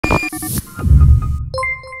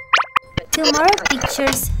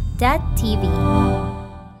Tomorrowpictures.TV.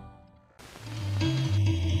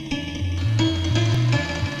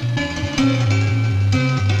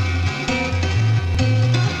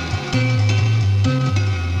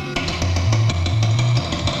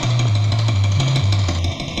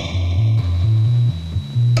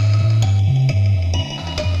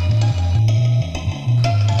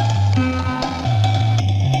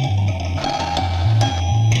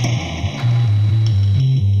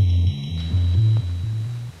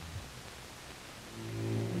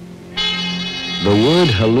 The word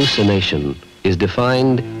hallucination is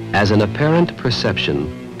defined as an apparent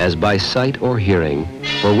perception as by sight or hearing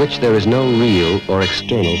for which there is no real or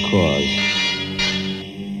external cause.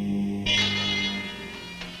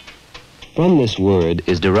 From this word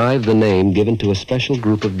is derived the name given to a special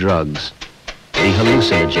group of drugs, the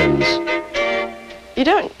hallucinogens.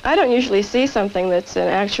 I don't usually see something that's an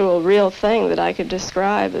actual real thing that I could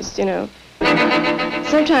describe as, you know.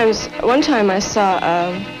 Sometimes, one time I saw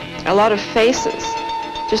a lot of faces.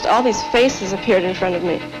 Just all these faces appeared in front of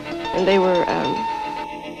me. And they were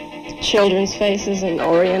children's faces and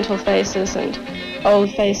oriental faces and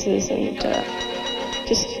old faces and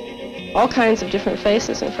just all kinds of different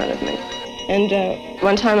faces in front of me. And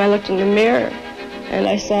one time I looked in the mirror and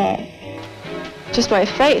I saw just my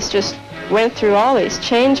face just went through all these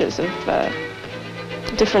changes of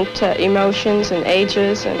different emotions and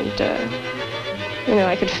ages, and you know,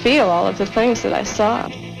 I could feel all of the things that I saw.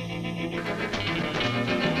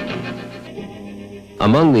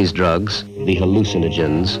 Among these drugs, the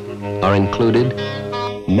hallucinogens, are included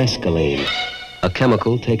mescaline, a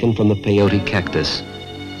chemical taken from the peyote cactus,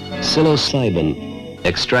 psilocybin,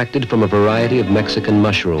 extracted from a variety of Mexican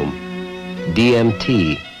mushroom,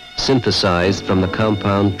 DMT, synthesized from the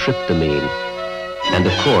compound tryptamine, and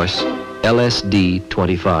of course,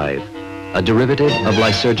 LSD-25, a derivative of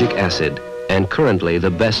lysergic acid and currently the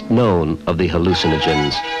best known of the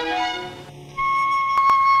hallucinogens.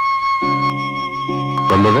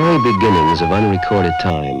 From the very beginnings of unrecorded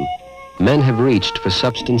time, men have reached for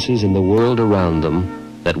substances in the world around them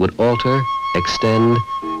that would alter, extend,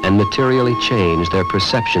 and materially change their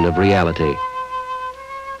perception of reality.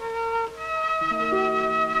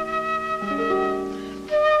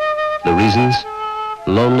 The reasons?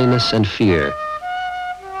 Loneliness and fear,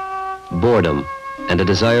 boredom and a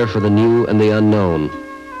desire for the new and the unknown,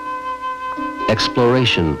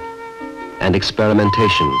 exploration and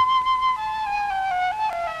experimentation.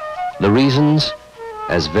 The reasons,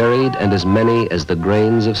 as varied and as many as the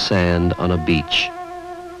grains of sand on a beach. I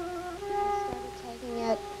started taking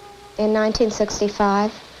it in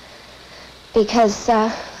 1965 because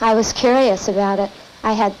I was curious about it.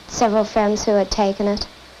 I had several friends who had taken it,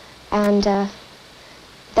 and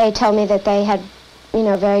they told me that they had, you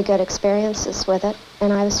know, very good experiences with it,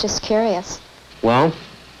 and I was just curious. Well,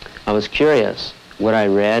 I was curious what I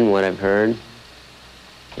read and what I've heard,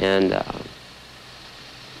 and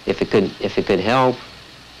if it could help,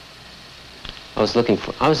 I was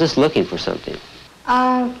just looking for something.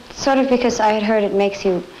 Sort of because I had heard it makes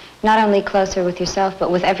you not only closer with yourself, but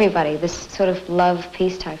with everybody, this sort of love,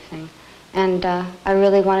 peace type thing. And I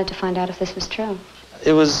really wanted to find out if this was true.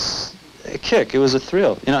 It was a kick, it was a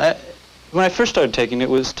thrill. You know, when I first started taking it,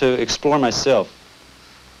 was to explore myself.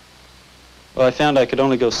 Well, I found I could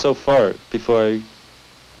only go so far before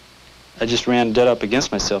I just ran dead up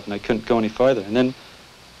against myself and I couldn't go any farther. And then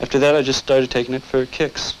after that, I just started taking it for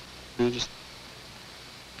kicks, you know, just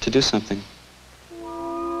to do something.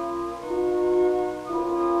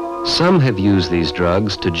 Some have used these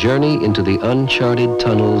drugs to journey into the uncharted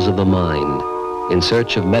tunnels of the mind in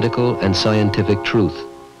search of medical and scientific truth.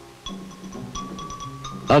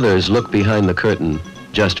 Others look behind the curtain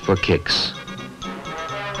just for kicks.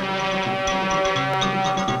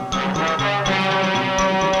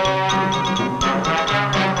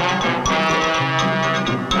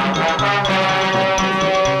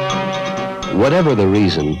 Whatever the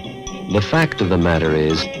reason, the fact of the matter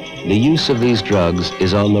is, the use of these drugs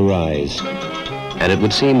is on the rise, and it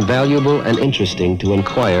would seem valuable and interesting to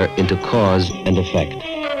inquire into cause and effect.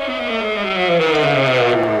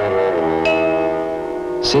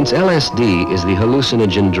 Since LSD is the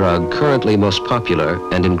hallucinogen drug currently most popular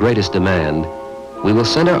and in greatest demand, we will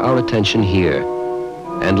center our attention here,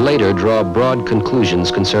 and later draw broad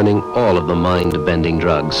conclusions concerning all of the mind-bending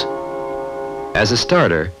drugs. As a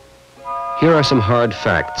starter, here are some hard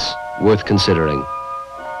facts worth considering.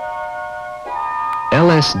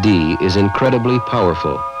 LSD is incredibly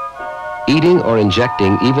powerful. Eating or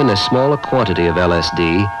injecting even as small a quantity of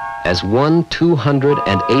LSD as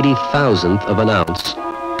 1/280,000th of an ounce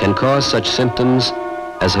can cause such symptoms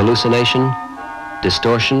as hallucination,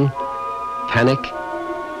 distortion, panic,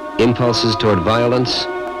 impulses toward violence,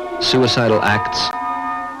 suicidal acts,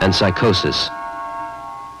 and psychosis.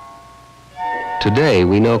 Today,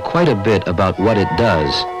 we know quite a bit about what it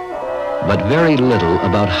does, but very little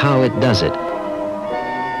about how it does it.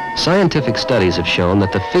 Scientific studies have shown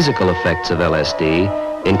that the physical effects of LSD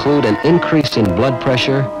include an increase in blood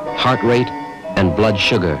pressure, heart rate, and blood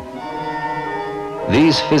sugar.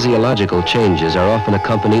 These physiological changes are often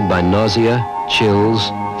accompanied by nausea,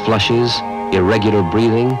 chills, flushes, irregular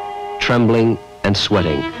breathing, trembling, and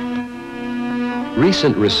sweating.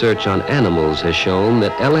 Recent research on animals has shown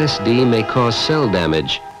that LSD may cause cell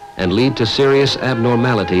damage and lead to serious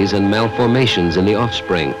abnormalities and malformations in the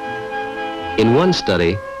offspring. In one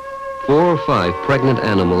study, 4 or 5 pregnant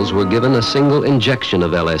animals were given a single injection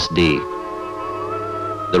of LSD.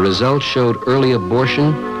 The results showed early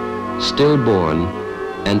abortion, stillborn,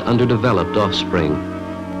 and underdeveloped offspring.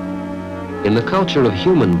 In the culture of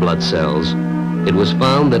human blood cells, it was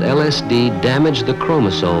found that LSD damaged the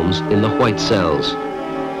chromosomes in the white cells.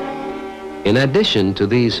 In addition to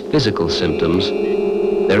these physical symptoms,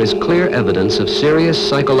 there is clear evidence of serious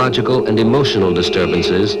psychological and emotional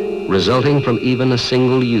disturbances resulting from even a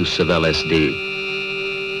single use of LSD.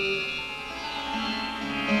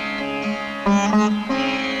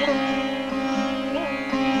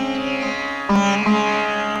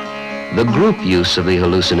 The group use of the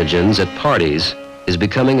hallucinogens at parties is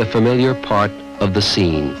becoming a familiar part of the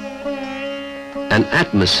scene. An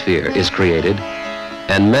atmosphere is created,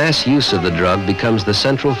 and mass use of the drug becomes the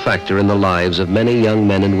central factor in the lives of many young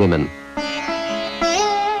men and women.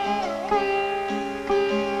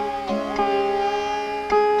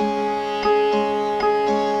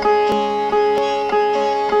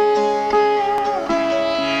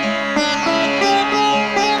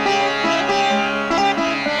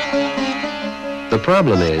 The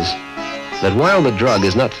problem is that while the drug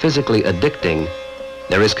is not physically addicting,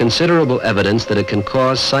 there is considerable evidence that it can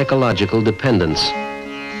cause psychological dependence.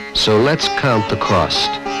 So let's count the cost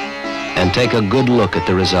and take a good look at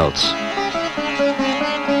the results.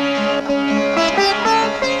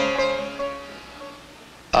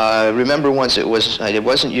 I remember once I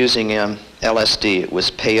wasn't using LSD, it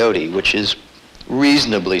was peyote, which is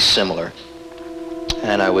reasonably similar.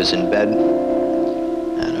 And I was in bed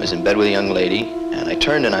with a young lady, and I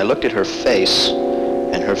turned and I looked at her face,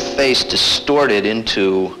 and her face distorted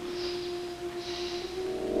into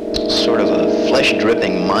sort of a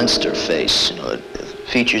flesh-dripping monster face. You know,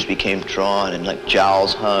 features became drawn and like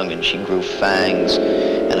jowls hung, and she grew fangs.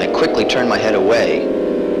 And I quickly turned my head away,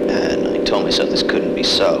 and I told myself this couldn't be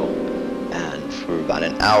so. And for about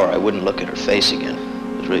an hour, I wouldn't look at her face again.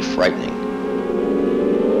 It was really frightening.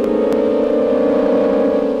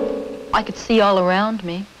 I could see all around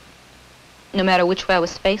me, no matter which way I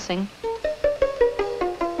was facing.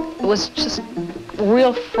 It was just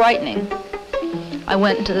real frightening. I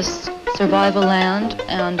went into this survival land,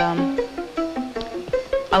 and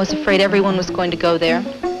I was afraid everyone was going to go there,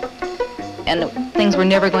 and that things were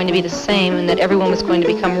never going to be the same, and that everyone was going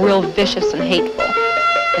to become real vicious and hateful,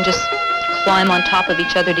 and just climb on top of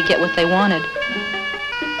each other to get what they wanted.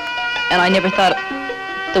 And I never thought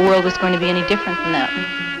the world was going to be any different than that.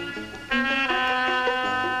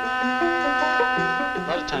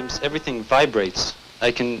 Everything vibrates.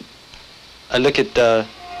 I look at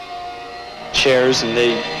chairs, and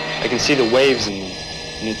I can see the waves in them,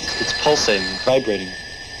 and it's pulsating, vibrating.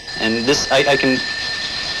 And this, everything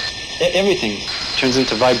turns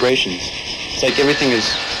into vibrations. It's like everything is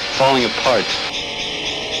falling apart.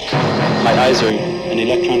 My eyes are an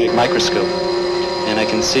electronic microscope, and I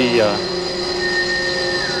can see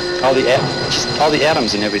all the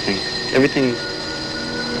atoms and everything. Everything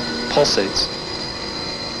pulsates.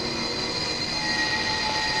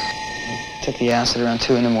 Took the acid around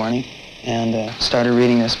 2 in the morning and started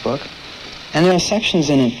reading this book. And there are sections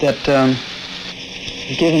in it that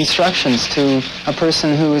give instructions to a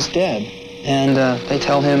person who is dead. And they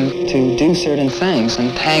tell him to do certain things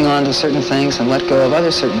and hang on to certain things and let go of other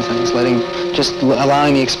certain things,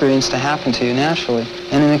 allowing the experience to happen to you naturally.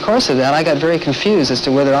 And in the course of that, I got very confused as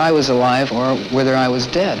to whether I was alive or whether I was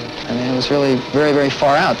dead. I mean, it was really very, very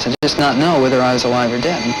far out to just not know whether I was alive or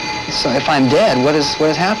dead. So if I'm dead, what is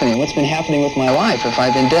happening? What's been happening with my life if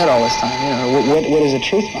I've been dead all this time? You know, what is the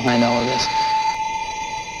truth behind all of this?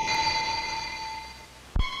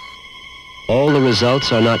 All the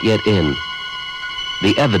results are not yet in.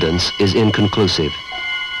 The evidence is inconclusive.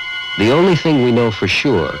 The only thing we know for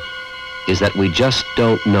sure is that we just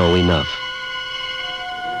don't know enough.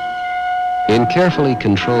 In carefully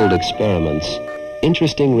controlled experiments,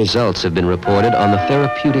 interesting results have been reported on the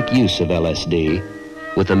therapeutic use of LSD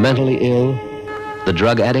with the mentally ill, the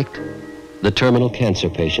drug addict, the terminal cancer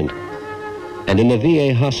patient. And in the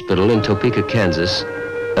VA hospital in Topeka, Kansas,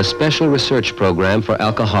 a special research program for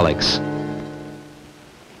alcoholics.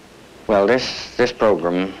 Well, this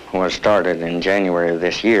program was started in January of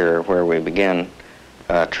this year, where we began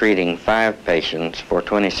treating 5 patients for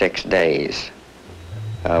 26 days.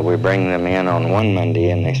 We bring them in on one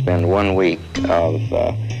Monday, and they spend 1 week of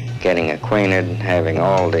getting acquainted, having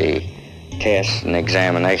all the tests and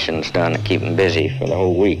examinations done to keep them busy for the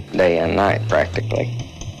whole week, day and night practically.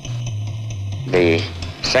 The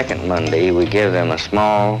second Monday, we give them a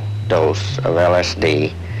small dose of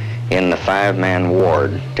LSD in the 5-man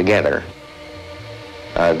ward together.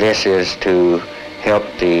 This is to help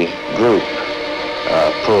the group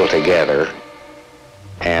pull together,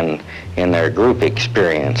 and in their group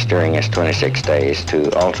experience during this 26 days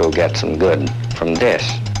to also get some good from this.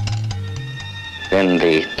 Then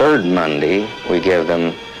the third Monday, we give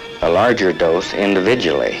them a larger dose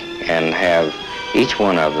individually and have each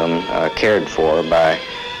one of them cared for by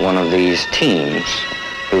one of these teams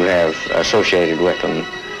who have associated with them,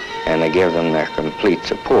 and they give them their complete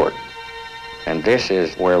support. And this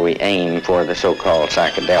is where we aim for the so-called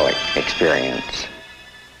psychedelic experience.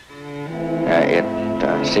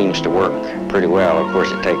 It seems to work pretty well. Of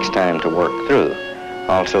course, it takes time to work through.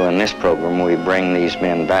 Also, in this program, we bring these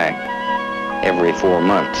men back every 4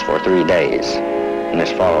 months for 3 days, and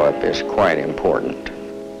this follow-up is quite important.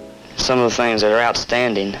 Some of the things that are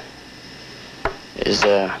outstanding is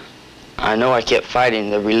I know I kept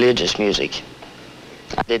fighting the religious music.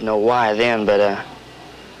 I didn't know why then, but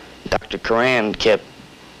Dr. Coran kept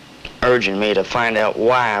urging me to find out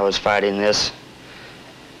why I was fighting this.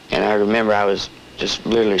 And I remember I was just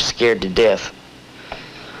literally scared to death.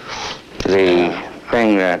 The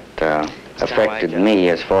thing that affected me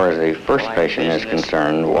as far as the first patient is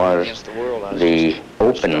concerned was the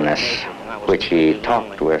openness which he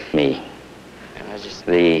talked with me.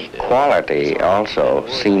 The quality also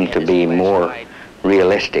seemed to be more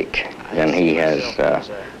realistic than he has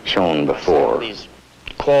shown before. These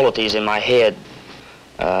qualities in my head,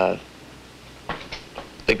 the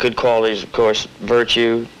good qualities, of course,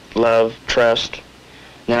 virtue, love, trust.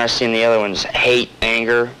 And then I seen the other ones, hate,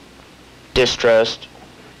 anger, distrust.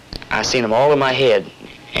 I seen them all in my head,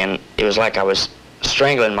 and it was like I was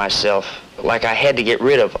strangling myself, like I had to get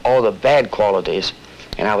rid of all the bad qualities,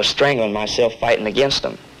 and I was strangling myself fighting against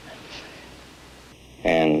them.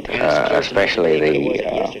 And especially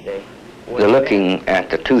the looking at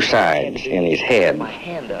the two sides in his head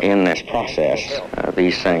in this process.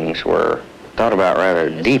 These things were thought about rather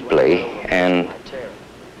deeply, and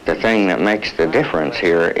the thing that makes the difference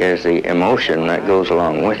here is the emotion that goes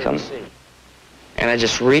along with them. And I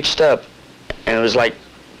just reached up, and it was like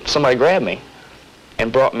somebody grabbed me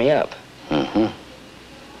and brought me up. Mm-hmm.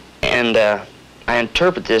 And I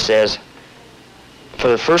interpret this as, for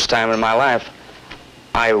the first time in my life,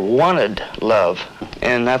 I wanted love.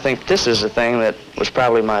 And I think this is the thing that was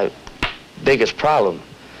probably my biggest problem,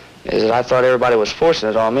 is that I thought everybody was forcing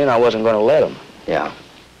it on me, and I wasn't going to let them. Yeah.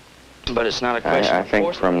 But it's not a question I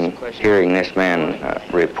think from hearing this man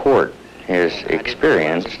report his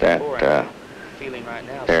experience that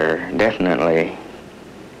there definitely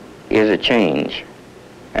is a change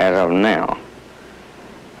as of now.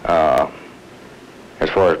 As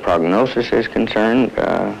far as prognosis is concerned,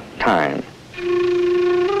 time.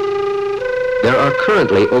 There are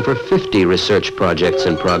currently over 50 research projects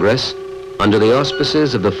in progress under the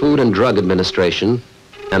auspices of the Food and Drug Administration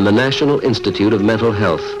and the National Institute of Mental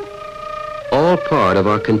Health, all part of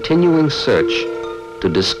our continuing search to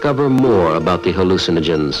discover more about the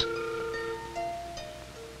hallucinogens.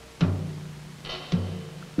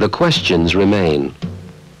 The questions remain.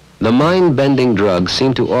 The mind-bending drugs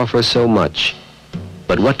seem to offer so much,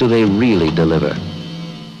 but what do they really deliver?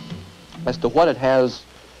 As to what it has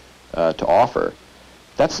to offer,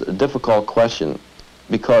 that's a difficult question,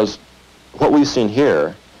 because what we've seen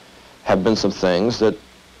here have been some things that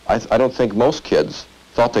I don't think most kids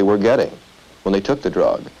thought they were getting when they took the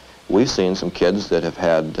drug. We've seen some kids that have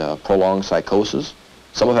had prolonged psychosis.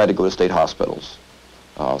 Some have had to go to state hospitals.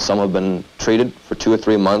 Some have been treated for 2 or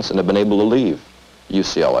 3 months and have been able to leave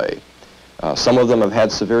UCLA. Some of them have had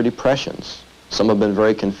severe depressions. Some have been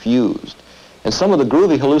very confused. And some of the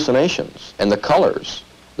groovy hallucinations and the colors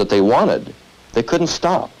that they wanted, they couldn't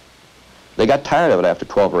stop. They got tired of it after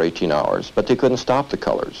 12 or 18 hours, but they couldn't stop the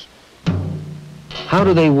colors. How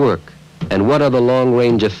do they work, and what are the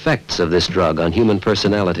long-range effects of this drug on human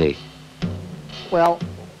personality? Well,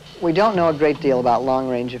 we don't know a great deal about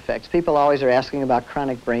long-range effects. People always are asking about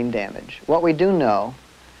chronic brain damage. What we do know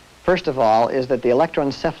First of all is that the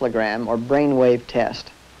electroencephalogram, or brainwave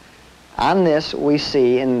test. On this, we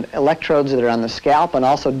see in electrodes that are on the scalp and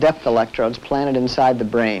also depth electrodes planted inside the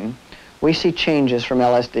brain, we see changes from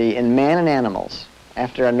LSD in man and animals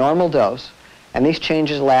after a normal dose, and these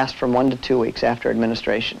changes last from 1 to 2 weeks after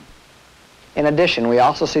administration. In addition, we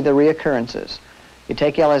also see the reoccurrences. You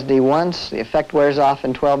take LSD once, the effect wears off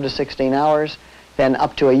in 12 to 16 hours, then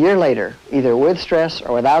up to a year later, either with stress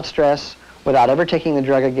or without stress, without ever taking the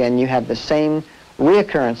drug again, you have the same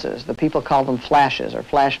reoccurrences. The people call them flashes or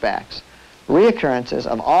flashbacks. Reoccurrences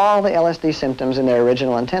of all the LSD symptoms in their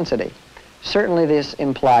original intensity. Certainly this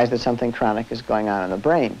implies that something chronic is going on in the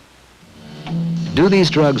brain. Do these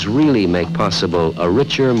drugs really make possible a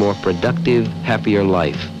richer, more productive, happier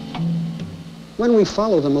life? When we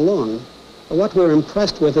follow them along, what we're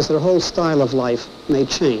impressed with is their whole style of life may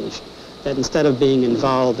change. That instead of being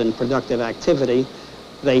involved in productive activity,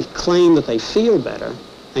 they claim that they feel better,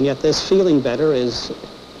 and yet this feeling better is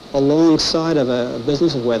alongside of a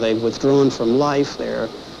business where they've withdrawn from life, they're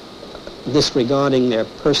disregarding their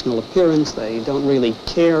personal appearance, they don't really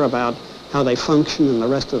care about how they function in the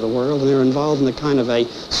rest of the world, and they're involved in a kind of a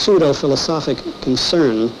pseudo-philosophic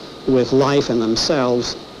concern with life and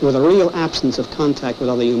themselves, with a real absence of contact with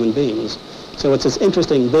other human beings. So it's this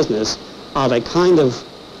interesting business of a kind of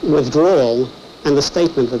withdrawal and the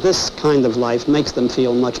statement that this kind of life makes them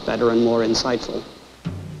feel much better and more insightful.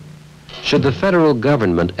 Should the federal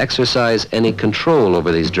government exercise any control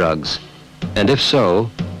over these drugs? And if so,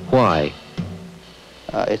 why?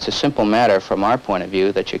 It's a simple matter from our point of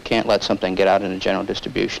view that you can't let something get out into general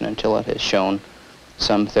distribution until it has shown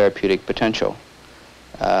some therapeutic potential.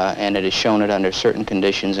 And it has shown it under certain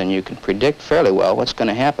conditions, and you can predict fairly well what's going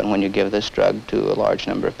to happen when you give this drug to a large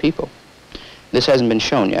number of people. This hasn't been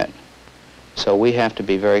shown yet, so we have to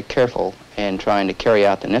be very careful in trying to carry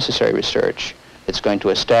out the necessary research that's going to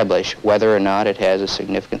establish whether or not it has a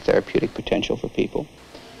significant therapeutic potential for people.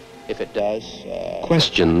 If it does...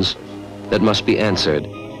 Questions that must be answered.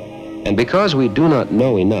 And because we do not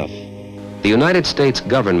know enough, the United States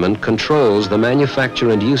government controls the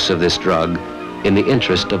manufacture and use of this drug in the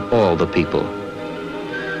interest of all the people.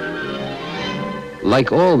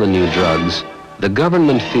 Like all the new drugs, the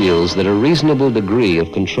government feels that a reasonable degree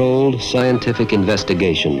of controlled scientific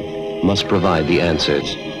investigation must provide the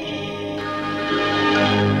answers.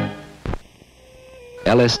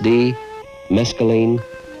 LSD, mescaline,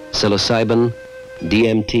 psilocybin,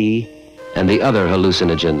 DMT, and the other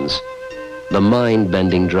hallucinogens, the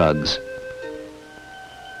mind-bending drugs.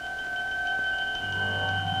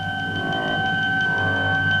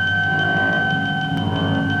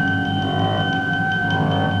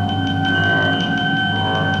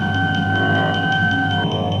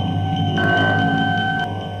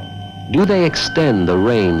 Do they extend the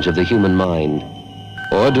range of the human mind,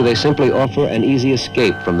 or do they simply offer an easy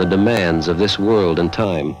escape from the demands of this world and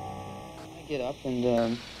time? I get up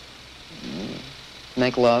and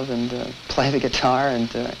make love and play the guitar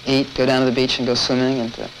and eat, go down to the beach and go swimming,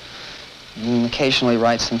 and occasionally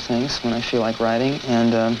write some things when I feel like writing,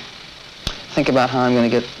 and think about how I'm going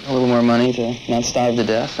to get a little more money to not starve to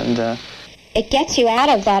death. And it gets you out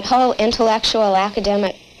of that whole intellectual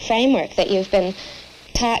academic framework that you've been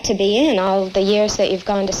taught to be in all the years that you've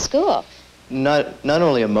gone to school. Not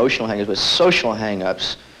only emotional hang-ups, but social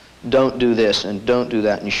hang-ups. Don't do this and don't do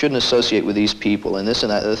that, and you shouldn't associate with these people and this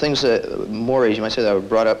and that. The things that mores, you might say, that I was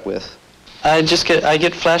brought up with. I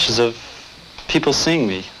get flashes of people seeing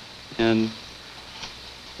me, and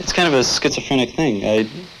it's kind of a schizophrenic thing.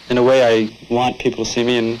 In a way, I want people to see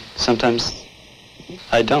me, and sometimes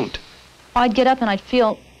I don't. I'd get up and I'd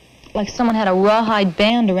feel like someone had a rawhide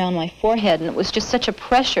band around my forehead, and it was just such a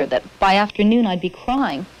pressure that by afternoon I'd be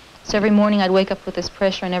crying. So every morning I'd wake up with this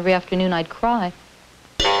pressure, and every afternoon I'd cry.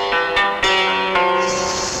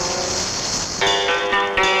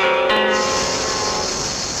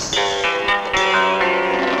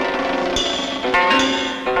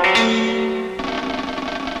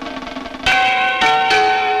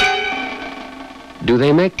 Do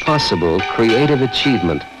they make possible creative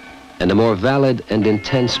achievement and a more valid and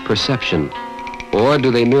intense perception? Or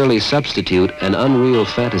do they merely substitute an unreal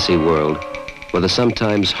fantasy world for the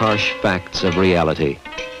sometimes harsh facts of reality?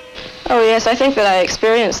 Oh yes, I think that I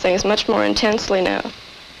experience things much more intensely now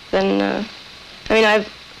than, I mean, I've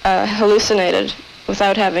hallucinated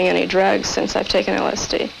without having any drugs since I've taken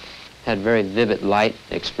LSD. Had very vivid light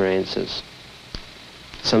experiences.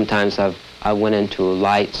 Sometimes I went into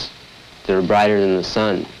lights that are brighter than the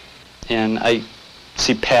sun. And I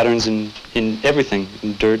see patterns in everything,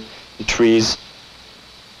 in dirt, in trees.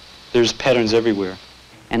 There's patterns everywhere.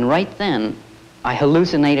 And right then, I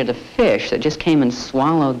hallucinated a fish that just came and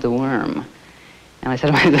swallowed the worm. And I said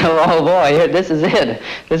to myself, oh boy, this is it.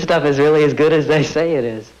 This stuff is really as good as they say it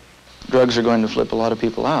is. Drugs are going to flip a lot of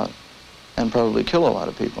people out and probably kill a lot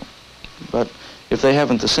of people. But if they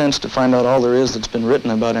haven't the sense to find out all there is that's been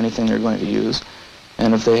written about anything they're going to use,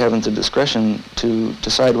 and if they haven't the discretion to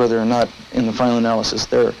decide whether or not in the final analysis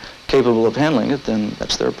they're capable of handling it, then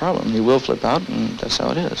that's their problem. They will flip out, and that's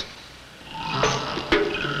how it is.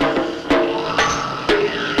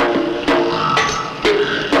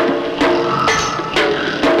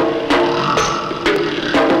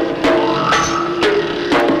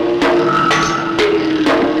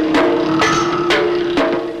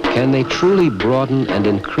 Can they truly broaden and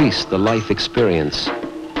increase the life experience?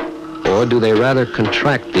 Or do they rather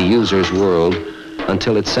contract the user's world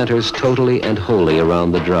until it centers totally and wholly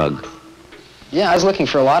around the drug? Yeah, I was looking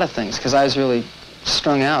for a lot of things because I was really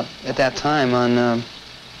strung out at that time on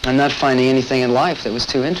not finding anything in life that was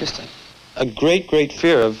too interesting. A great, great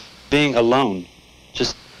fear of being alone.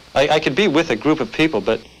 Just, I could be with a group of people,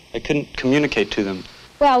 but I couldn't communicate to them.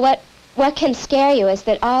 Well, what can scare you is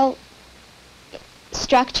that all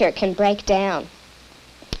structure can break down.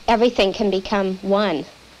 Everything can become one.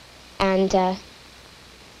 And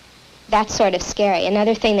that's sort of scary.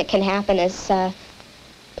 Another thing that can happen is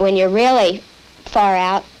when you're really far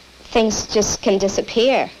out, things just can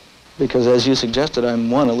disappear. Because as you suggested, I'm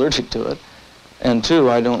one, allergic to it, and two,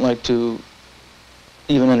 I don't like to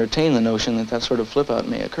even entertain the notion that that sort of flip out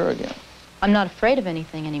may occur again. I'm not afraid of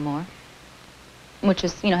anything anymore, which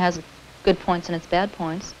is, has its good points and its bad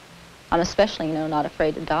points. I'm especially, not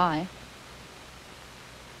afraid to die.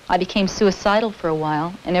 I became suicidal for a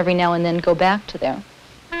while, and every now and then go back to there.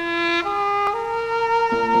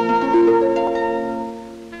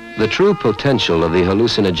 The true potential of the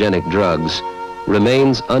hallucinogenic drugs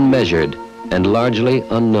remains unmeasured and largely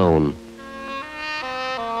unknown.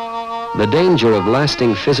 The danger of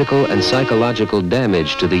lasting physical and psychological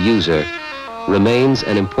damage to the user remains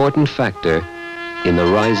an important factor in the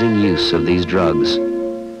rising use of these drugs.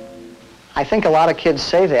 I think a lot of kids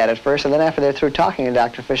say that at first, and then after they're through talking to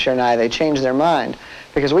Dr. Fisher and I, they change their mind.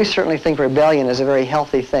 Because we certainly think rebellion is a very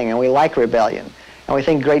healthy thing, and we like rebellion. And we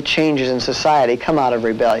think great changes in society come out of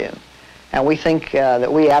rebellion. And we think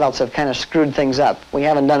that we adults have kind of screwed things up. We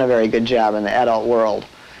haven't done a very good job in the adult world.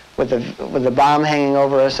 With the bomb hanging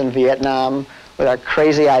over us in Vietnam, with our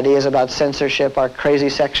crazy ideas about censorship, our crazy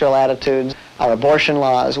sexual attitudes, our abortion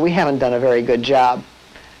laws, we haven't done a very good job.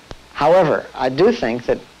 However, I do think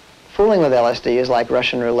that fooling with LSD is like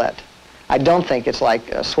Russian roulette. I don't think it's like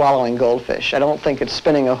swallowing goldfish. I don't think it's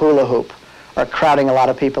spinning a hula hoop or crowding a lot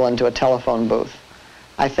of people into a telephone booth.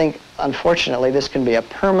 I think, unfortunately, this can be a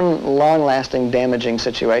permanent, long-lasting, damaging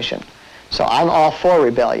situation. So I'm all for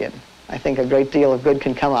rebellion. I think a great deal of good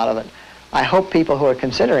can come out of it. I hope people who are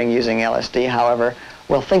considering using LSD, however,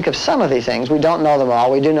 will think of some of these things. We don't know them all.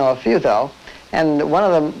 We do know a few, though. And one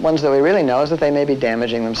of the ones that we really know is that they may be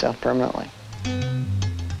damaging themselves permanently.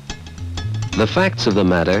 The facts of the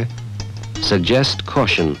matter suggest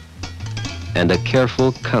caution and a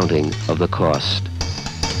careful counting of the cost.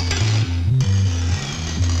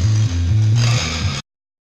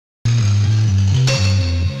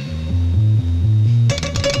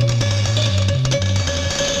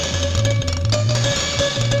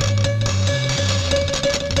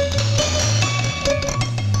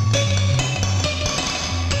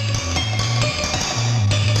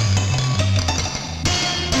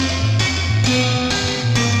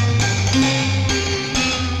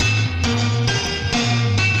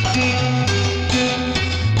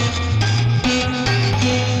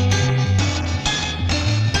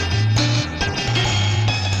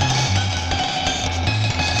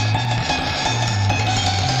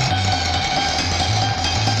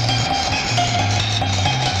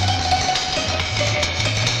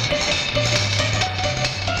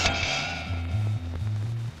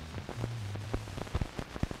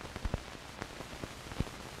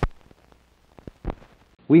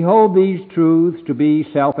 We hold these truths to be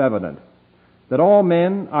self-evident, that all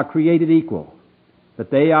men are created equal, that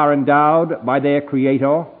they are endowed by their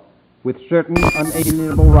Creator with certain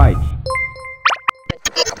unalienable rights.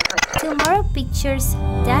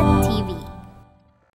 Tomorrowpictures.TV